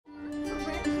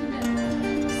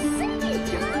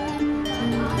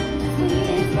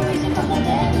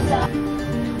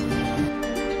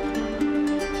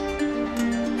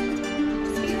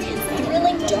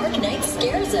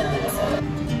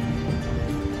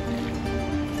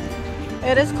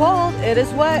It is cold, it is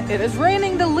wet, it is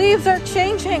raining, the leaves are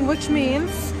changing, which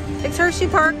means it's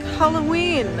Hersheypark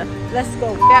Halloween. Let's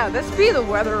go. Yeah, this be the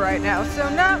weather right now, so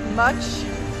not much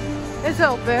is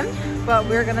open, but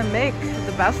we're gonna make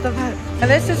the best of it. And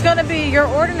this is gonna be your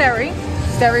ordinary,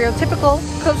 stereotypical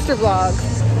coaster vlog.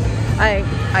 I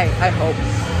hope.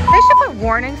 They should put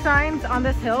warning signs on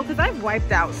this hill because I've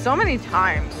wiped out so many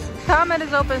times. Comet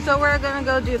is open, so we're gonna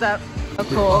go do that. So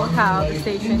cool how the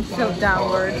stations tilt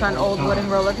downwards on old wooden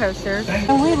roller coasters.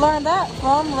 And we learned that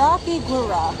from Rocky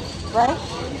Gura, right?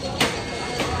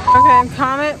 Okay,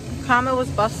 Comet was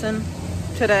busting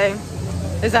today.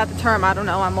 Is that the term? I don't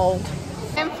know, I'm old.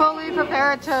 I'm fully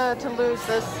prepared to lose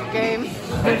this game.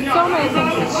 There's so many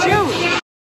things to shoot.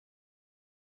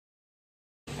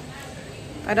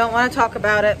 I don't want to talk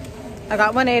about it. I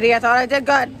got 180, I thought I did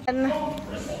good. And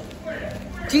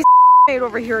G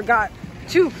over here got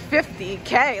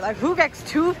 250K. Like, who gets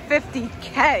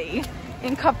 250K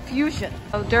in Confusion?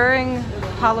 So during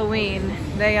Halloween,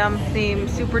 they theme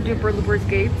Super Duper Loopers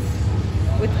gates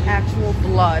with actual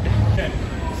blood. Okay.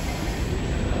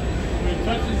 When it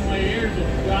touches my ears,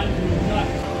 it's gone to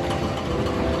nuts.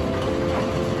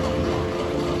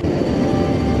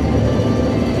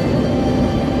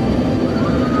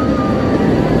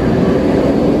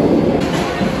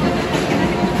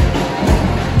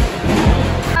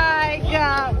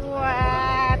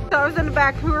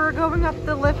 We were going up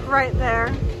the lift right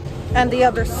there, and the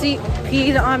other seat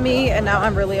peed on me, and now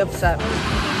I'm really upset.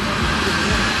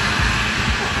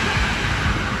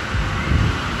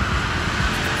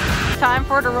 Time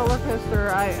for the roller coaster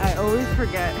I always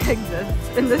forget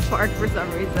exists in this park for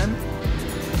some reason.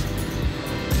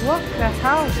 Look at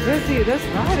how busy this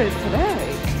ride is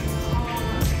today.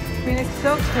 I mean, it's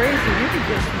so crazy. You could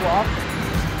just walk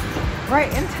right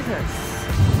into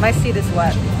this. My seat is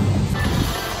wet.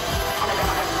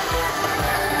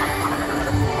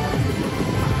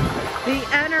 The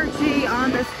energy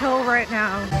on this hill right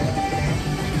now.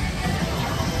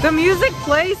 The music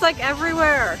plays like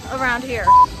everywhere around here.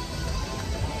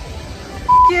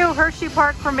 Thank you,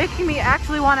 Hersheypark, for making me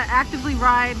actually want to actively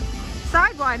ride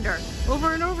Sidewinder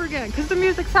over and over again, because the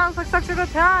music sounds like such a good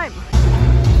time.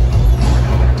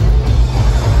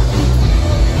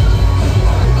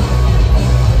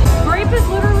 Grape is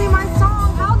literally my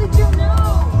song. How did you know?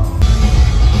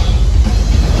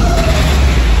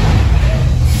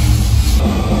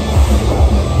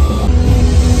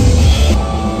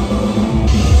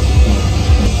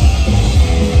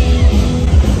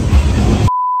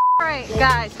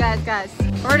 Guys,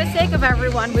 for the sake of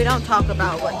everyone, we don't talk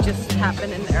about what just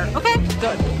happened in there. Okay,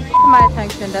 good. To my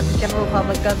attention that the general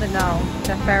public doesn't know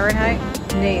that Fahrenheit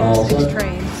names its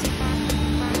trains.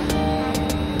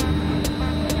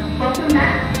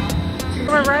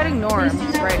 We're riding Norms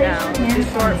right now, which is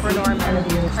short for Norman.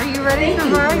 Are you ready to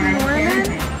ride Norman?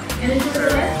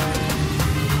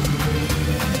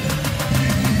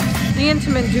 The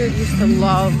intimate dude used to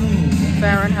love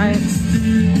Fahrenheit.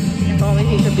 If only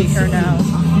he could be here now.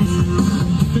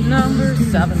 Number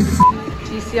 7.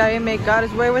 GCIA mate got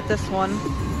his way with this one.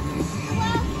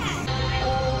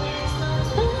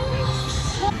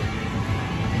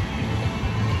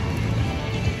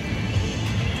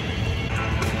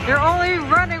 They're only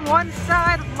running one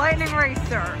side of Lightning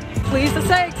Racer. Pleased to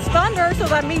say it's Thunder, so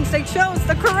that means they chose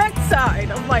the correct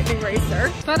side of Lightning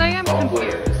Racer. But I am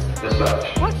confused.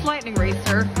 What's Lightning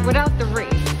Racer without the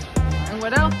race and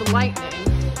without the lightning?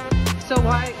 So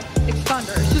why it's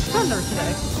Thunder? It's just Thunder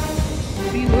today.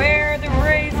 Beware the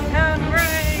race and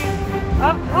rain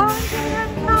of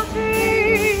uncertainty.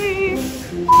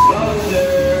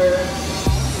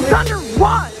 Thunder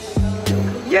won!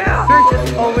 Yeah! They're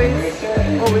just always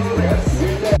wins.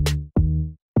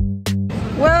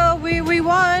 Well, we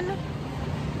won.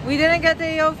 We didn't get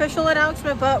the official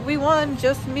announcement, but we won.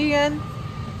 Just me and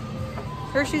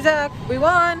Hershey Zach. We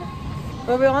won.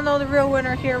 But we all know the real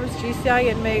winner here was GCI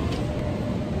inmate.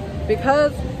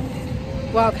 Because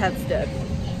Wildcats did.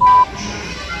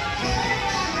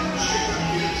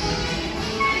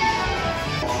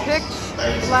 Pitch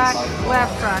black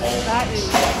laugh track. That is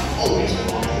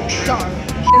dark.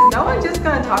 Is no one just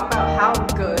gonna talk about how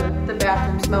good the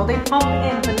bathroom smell? They foam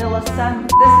in vanilla scent.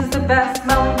 This is the best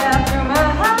smelling bathroom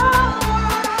ever.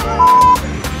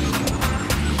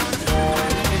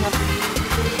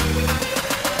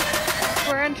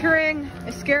 We're entering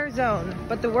a scare zone,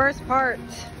 but the worst part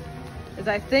is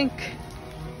I think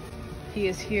he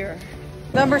is here.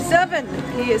 Number 7,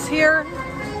 he is here.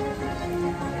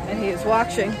 And he is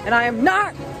watching. And I am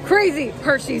not crazy,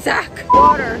 Hershey Zach.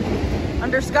 Water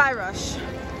under Sky Rush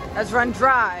has run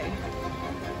dry.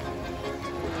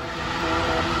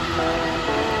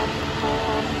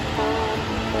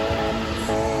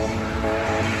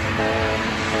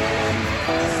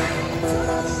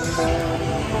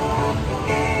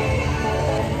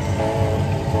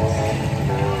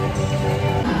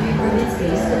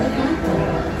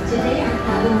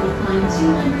 around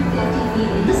 250 feet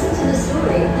and listen to the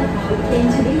story of how it came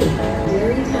to be.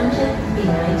 Dairy Township in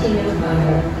 1905.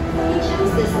 He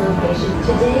chose this location.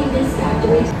 Today, this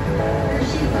factory,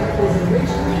 Hersheypark, was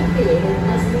originally created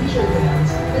as leisure grounds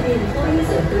for the employees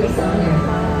of Grace Honor.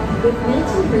 With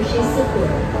Milton Hershey's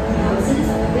support, houses,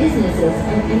 businesses,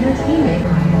 and entertainment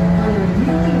on a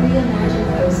newly reimagined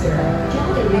coaster,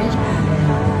 Jolly Ranch.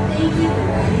 Thank you for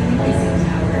riding the Kissing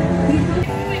Tower.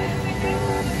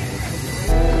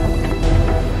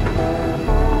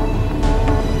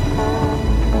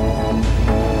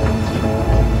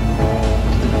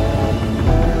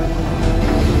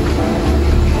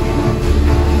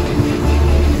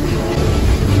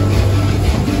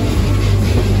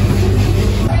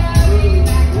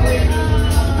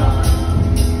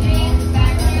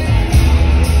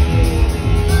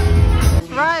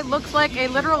 Looks like a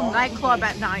literal nightclub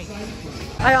at night.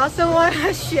 I also want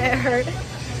to share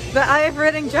that I have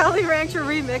ridden Jolly Rancher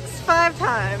Remix 5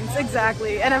 times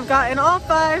exactly, and I've gotten all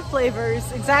 5 flavors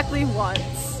exactly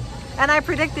once. And I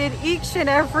predicted each and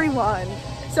every one.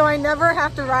 So I never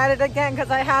have to ride it again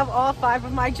because I have all 5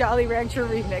 of my Jolly Rancher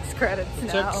Remix credits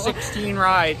now. It took 16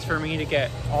 rides for me to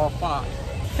get all 5. I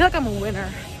feel like I'm a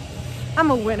winner.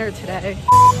 I'm a winner today.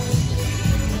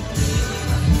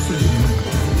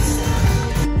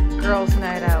 Girls'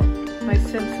 night out. My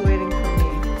Simps waiting for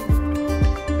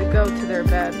me to go to their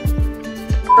bed.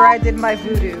 Or I did my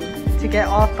voodoo to get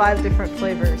all 5 different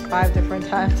flavors 5 different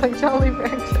times like Jolly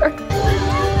Rancher.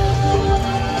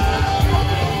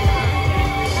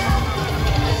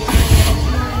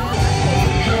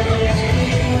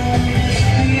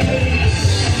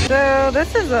 So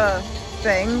this is a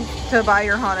thing to buy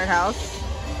your haunted house.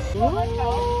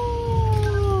 Ooh.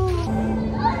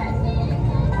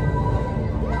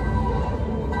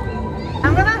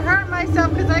 I'm gonna hurt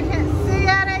myself because I can't see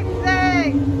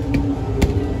anything.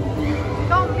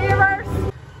 Don't mirrors.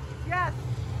 Yes,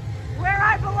 where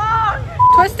I belong.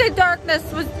 Twisted Darkness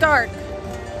was dark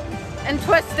and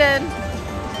twisted,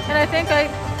 and I think I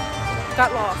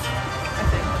got lost.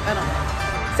 I don't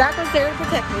know. Zach was there to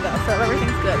protect me though, so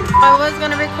everything's good. I was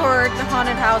gonna record the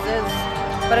haunted houses,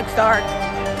 but it's dark.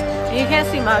 You can't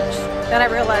see much. Then I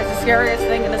realized the scariest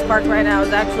thing in this park right now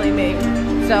is actually me.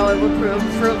 So it would prove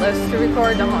fruitless to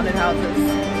record the haunted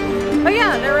houses. But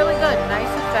yeah, they're really good. Nice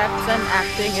effects and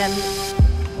acting and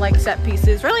like set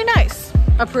pieces. Really nice.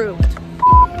 Approved.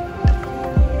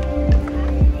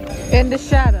 In the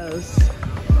shadows,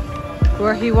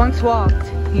 where he once walked,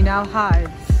 he now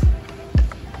hides.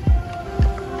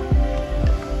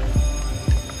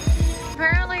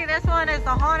 Apparently this one is the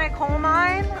haunted coal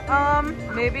mine.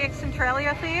 Maybe it's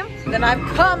Centralia themed. Then I've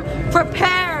come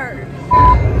prepared.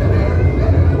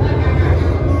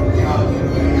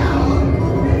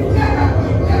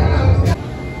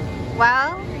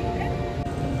 Well,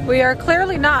 we are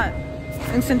clearly not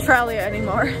in Centralia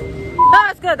anymore. Oh,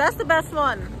 that's good. That's the best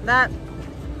one. That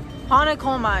haunted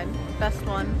coal mine, best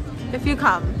one. If you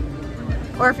come,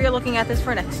 or if you're looking at this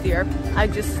for next year. I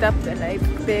just stepped in a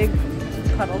big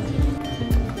puddle.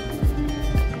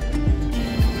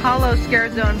 Hollow scare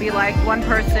zone be like one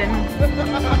person giving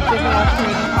a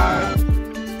trading card.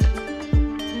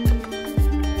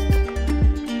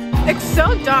 It's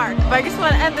so dark, but I just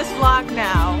want to end this vlog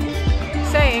now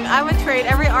saying I would trade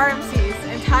every RMC's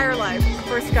entire life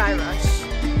for Sky Rush.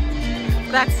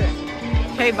 That's it.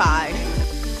 Okay, bye.